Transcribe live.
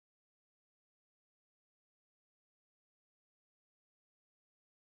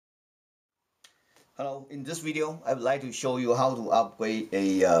Hello, in this video I would like to show you how to upgrade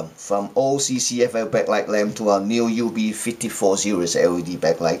a from old CCFL backlight lamp to our new UB54 series LED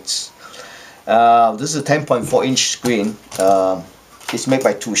backlights. This is a 10.4 inch screen. It's made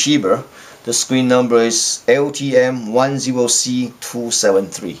by Toshiba. The screen number is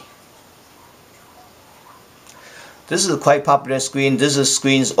LTM10C273. This is a quite popular screen. This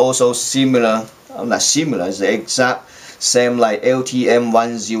screen is also similar, not similar, it's the exact same like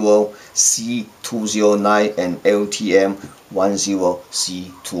LTM10C209 and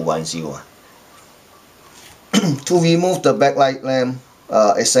LTM10C210. To remove the backlight lamp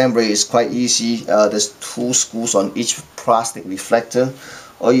assembly is quite easy. There's two screws on each plastic reflector.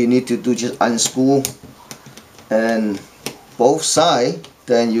 All you need to do is just unscrew and both sides,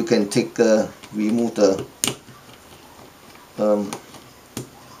 then you can remove the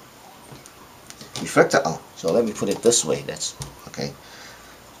reflector out. So let me put it this way. That's okay.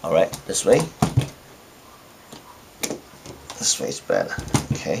 All right, this way. This way is better.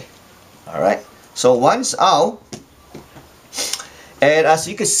 Okay. All right. So once out, and as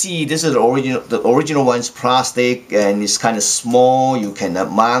you can see, this is the original. The original one's plastic and it's kind of small. You can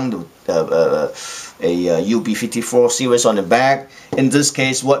mount a UB54 series on the back. In this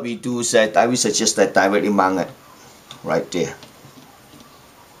case, what we do is that I would suggest that directly mount it right there.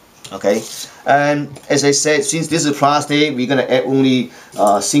 Okay, and as I said, since this is plastic, we're gonna add only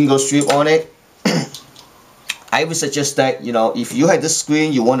a single strip on it. I would suggest that, if you had this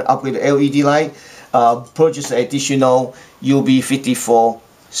screen, you want to upgrade the LED light, purchase an additional UB54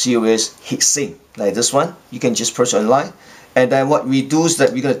 series heatsink like this one. You can just purchase online, and then what we do is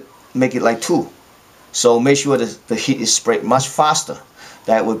that we're gonna make it like two. So make sure that the heat is spread much faster.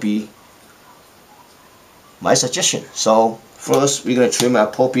 That would be my suggestion. So first, we're going to trim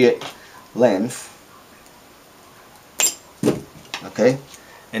appropriate length. Okay,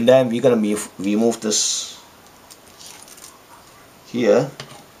 and then we're going to remove this here,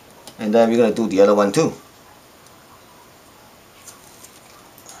 and then we're going to do the other one too.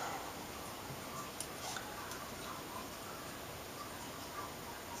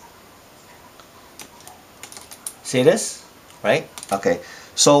 See this? Right? Okay,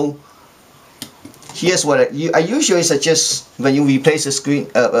 so here's what I usually suggest when you replace the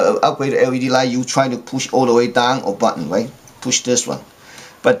screen, upgrade the LED light, you try to push all the way down or button, right? Push this one.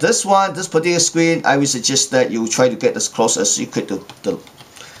 But this particular screen, I would suggest that you try to get as close as you could to the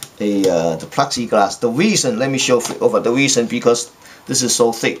plexiglass. The reason, let me show over the reason, because this is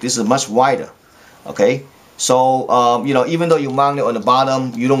so thick. This is much wider. Okay. So even though you mount it on the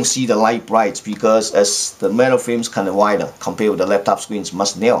bottom, you don't see the light bright because as the metal frame's kind of wider compared with the laptop screens,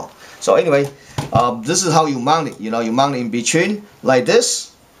 much narrower. So anyway, this is how you mount it. You mount it in between like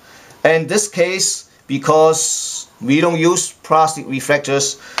this. And this case, because we don't use plastic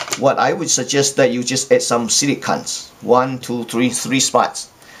reflectors, what I would suggest that you just add some silicones, 1, 2, 3, 3 spots,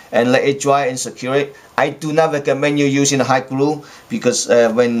 and let it dry and secure it. I do not recommend you using a hot glue because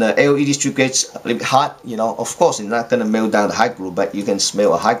when the LED strip gets a little bit hot, of course it's not going to melt down the hot glue, but you can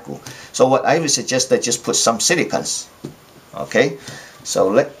smell a hot glue. So what I would suggest that just put some silicones. Okay,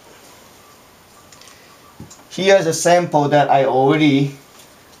 so here's a sample that I already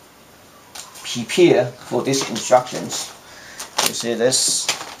prepared for these instructions. You see this?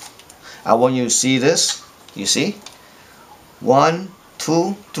 I want you to see this. You see? 1,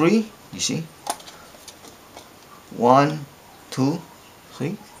 2, 3. You see? 1, 2,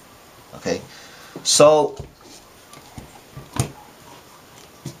 3. Okay. So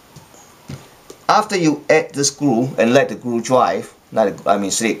after you add this glue and let the glue dry,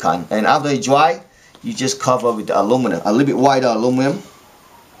 silicone, and after it dry, you just cover with the aluminum, a little bit wider aluminum.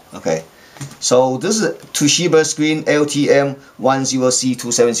 Okay, so this is a Toshiba screen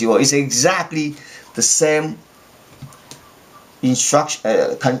LTM10C270. It's exactly the same instruction,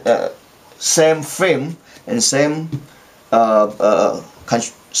 same frame and same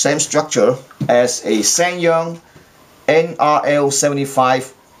structure as a Samyang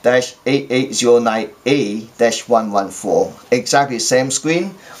NRL75-8809A-114. Exactly same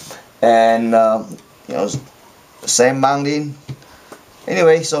screen and same mounting.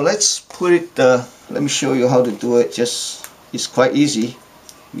 Anyway, so let's put it. Let me show you how to do it. It's quite easy.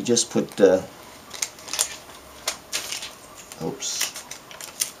 You just put the. Oops.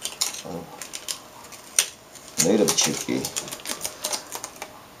 Oh, a little bit tricky.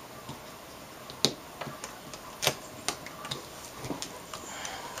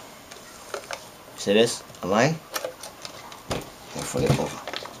 See this? Am I? I'll flip it over.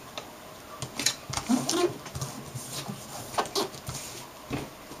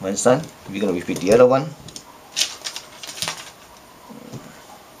 When it's done, we're going to repeat the other one.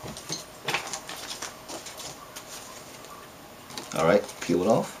 Alright, peel it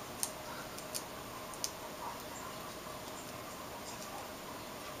off.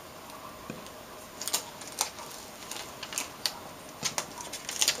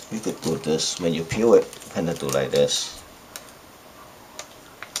 You could do this when you peel it, kind of do like this.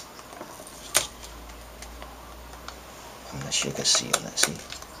 I'm not sure you can see on that, see?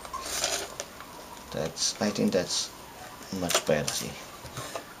 I think that's much better, see?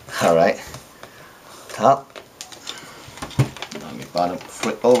 Alright, top. Now my bottom,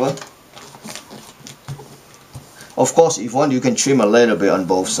 flip over. Of course, if you want, you can trim a little bit on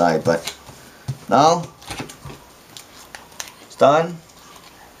both sides, but now it's done.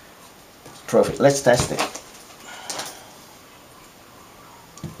 Perfect. Let's test it.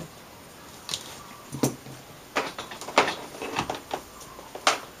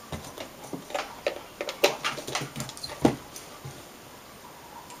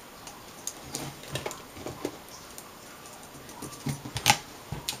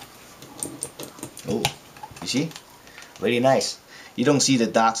 Oh, you see? Very nice. You don't see the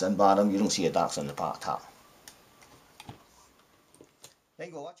darks on bottom, you don't see the darks on the top. Thank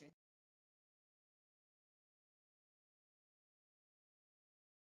you for watching.